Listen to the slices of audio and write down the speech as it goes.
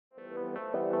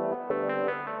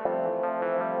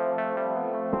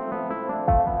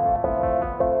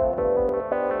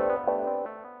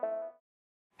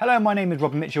Hello, my name is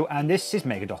Robin Mitchell and this is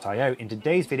Mega.io. In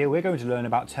today's video we're going to learn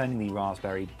about turning the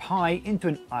Raspberry Pi into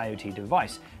an IoT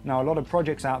device. Now a lot of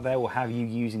projects out there will have you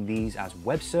using these as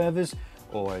web servers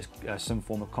or as some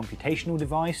form of computational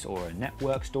device or a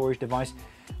network storage device,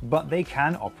 but they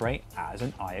can operate as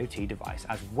an IoT device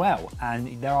as well.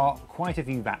 And there are quite a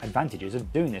few advantages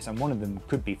of doing this, and one of them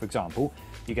could be, for example,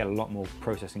 you get a lot more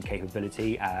processing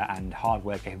capability and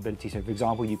hardware capability. So for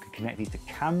example, you could connect these to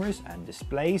cameras and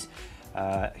displays,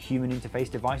 human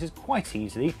interface devices quite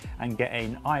easily, and get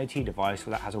an IoT device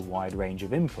that has a wide range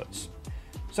of inputs.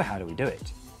 So how do we do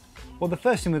it? Well, the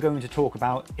first thing we're going to talk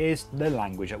about is the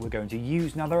language that we're going to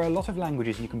use. Now, there are a lot of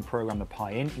languages you can program the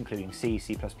Pi in, including C,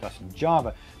 C++, and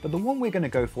Java, but the one we're going to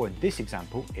go for in this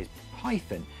example is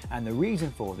Python. And the reason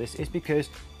for this is because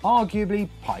arguably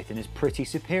Python is pretty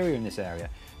superior in this area.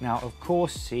 Now, of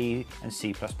course, C and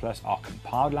C++ are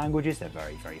compiled languages. They're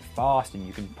very, very fast and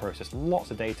you can process lots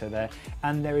of data there,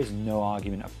 and there is no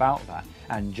argument about that.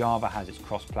 And Java has its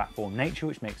cross-platform nature,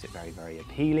 which makes it very, very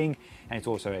appealing, and it's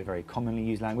also a very commonly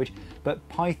used language. But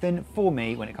Python, for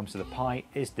me, when it comes to the Pi,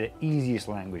 is the easiest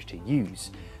language to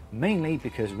use, mainly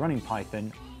because running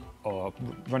Python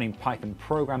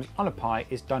programs on a Pi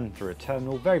is done through a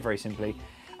terminal very, very simply,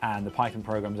 and the Python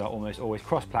programs are almost always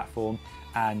cross-platform,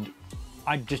 and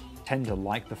I just tend to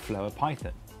like the flow of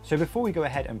Python. So before we go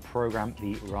ahead and program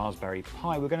the Raspberry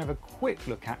Pi, we're going to have a quick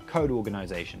look at code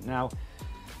organization. Now,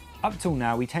 up till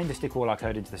now, we tend to stick all our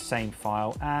code into the same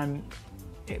file, and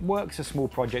it works for small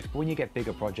projects, but when you get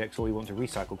bigger projects or you want to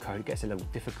recycle code, it gets a little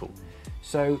difficult.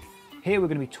 So here we're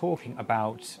going to be talking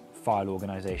about file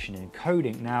organization and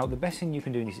coding. Now, the best thing you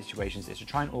can do in these situations is to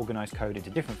try and organize code into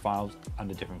different files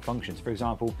under different functions. For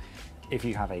example, if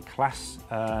you have a class,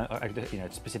 a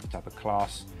specific type of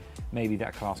class, maybe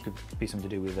that class could be something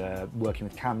to do with working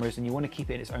with cameras, and you want to keep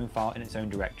it in its own file, in its own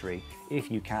directory, if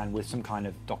you can, with some kind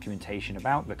of documentation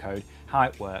about the code, how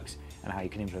it works, and how you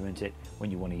can implement it when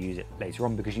you want to use it later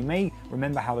on, because you may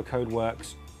remember how the code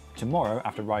works tomorrow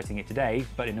after writing it today,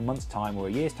 but in a month's time or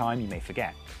a year's time, you may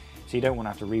forget. So you don't want to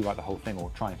have to rewrite the whole thing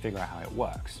or try and figure out how it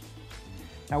works.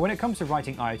 Now, when it comes to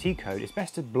writing IoT code, it's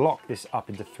best to block this up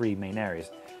into three main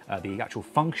areas. The actual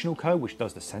functional code, which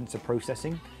does the sensor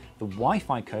processing, the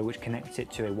Wi-Fi code, which connects it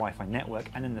to a Wi-Fi network,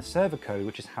 and then the server code,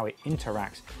 which is how it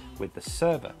interacts with the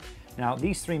server. Now,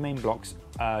 these three main blocks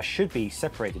should be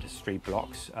separated as three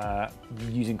blocks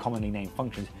using commonly named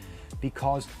functions,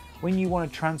 because when you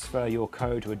want to transfer your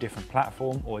code to a different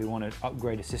platform, or you want to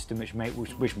upgrade a system which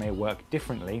may work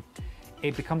differently,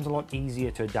 it becomes a lot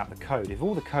easier to adapt the code. If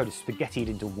all the code is spaghettied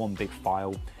into one big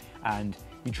file and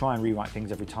you try and rewrite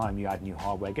things every time you add new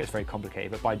hardware, it gets very complicated.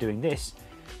 But by doing this,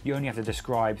 you only have to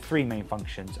describe three main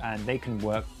functions, and they can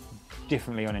work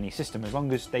differently on any system. As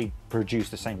long as they produce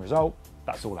the same result,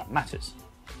 that's all that matters.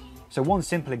 So one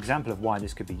simple example of why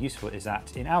this could be useful is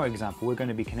that in our example, we're going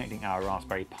to be connecting our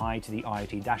Raspberry Pi to the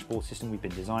IoT dashboard system we've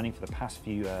been designing for the past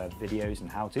few videos and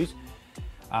how-tos.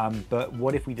 But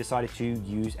what if we decided to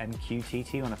use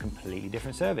MQTT on a completely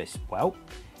different service? Well,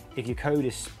 if your code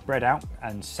is spread out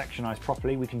and sectionized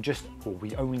properly,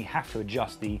 we only have to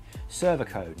adjust the server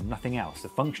code, nothing else. The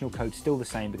functional code's still the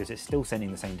same because it's still sending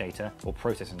the same data or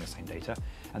processing the same data,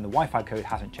 and the Wi-Fi code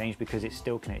hasn't changed because it's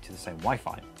still connected to the same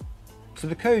Wi-Fi. So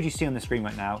the code you see on the screen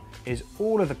right now is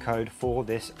all of the code for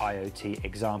this IoT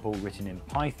example written in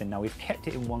Python. Now, we've kept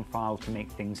it in one file to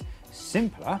make things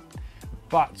simpler,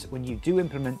 but when you do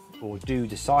implement or do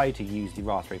decide to use the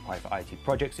Raspberry Pi for IoT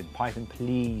projects in Python,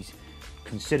 please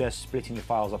consider splitting the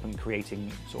files up and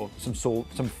creating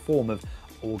some form of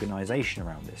organization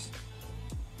around this.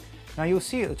 Now, you'll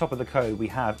see at the top of the code we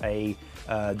have a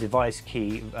device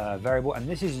key variable, and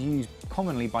this is used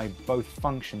commonly by both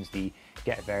functions, the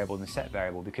get variable and the set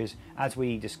variable, because as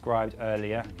we described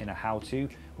earlier in a how-to,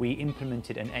 we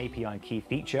implemented an API key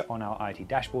feature on our IoT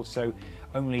dashboard, so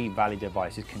only valid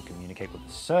devices can communicate with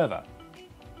the server.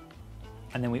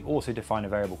 And then we also define a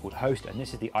variable called host, and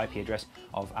this is the IP address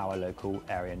of our local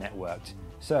area networked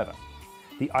server.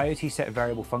 The IoT set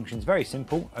variable function is very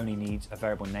simple, only needs a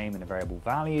variable name and a variable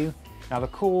value. Now, the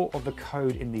core of the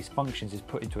code in these functions is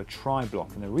put into a try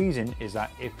block, and the reason is that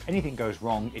if anything goes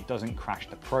wrong, it doesn't crash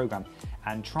the program.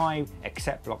 And try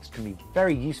except blocks can be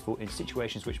very useful in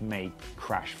situations which may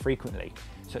crash frequently,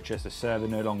 such as the server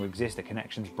no longer exists, the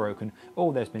connection's broken,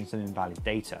 or there's been some invalid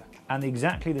data. And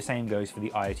exactly the same goes for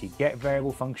the IoT get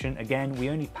variable function. Again,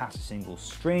 we only pass a single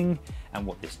string, and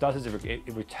what this does is it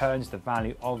returns the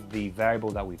value of the variable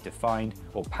that we've defined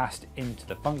or passed into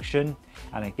the function.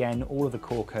 And again, all of the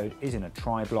core code is in a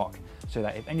try block, so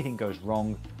that if anything goes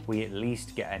wrong, we at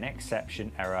least get an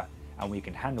exception error, and we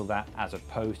can handle that as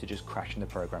opposed to just crashing the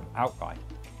program outright.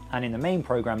 And in the main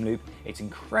program loop, it's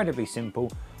incredibly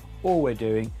simple. All we're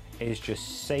doing is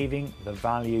just saving the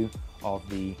value of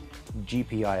the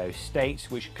GPIO states,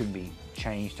 which can be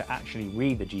changed to actually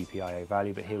read the GPIO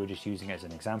value, but here we're just using it as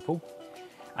an example.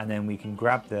 And then we can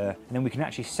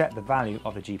actually set the value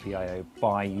of the GPIO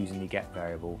by using the get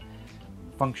variable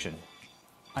function.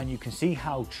 And you can see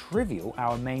how trivial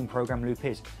our main program loop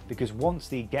is, because once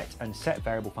the get and set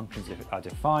variable functions are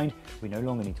defined, we no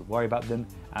longer need to worry about them,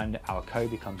 and our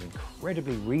code becomes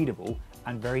incredibly readable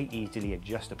and very easily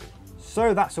adjustable.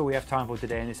 So that's all we have time for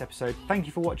today in this episode. Thank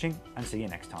you for watching, and see you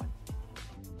next time.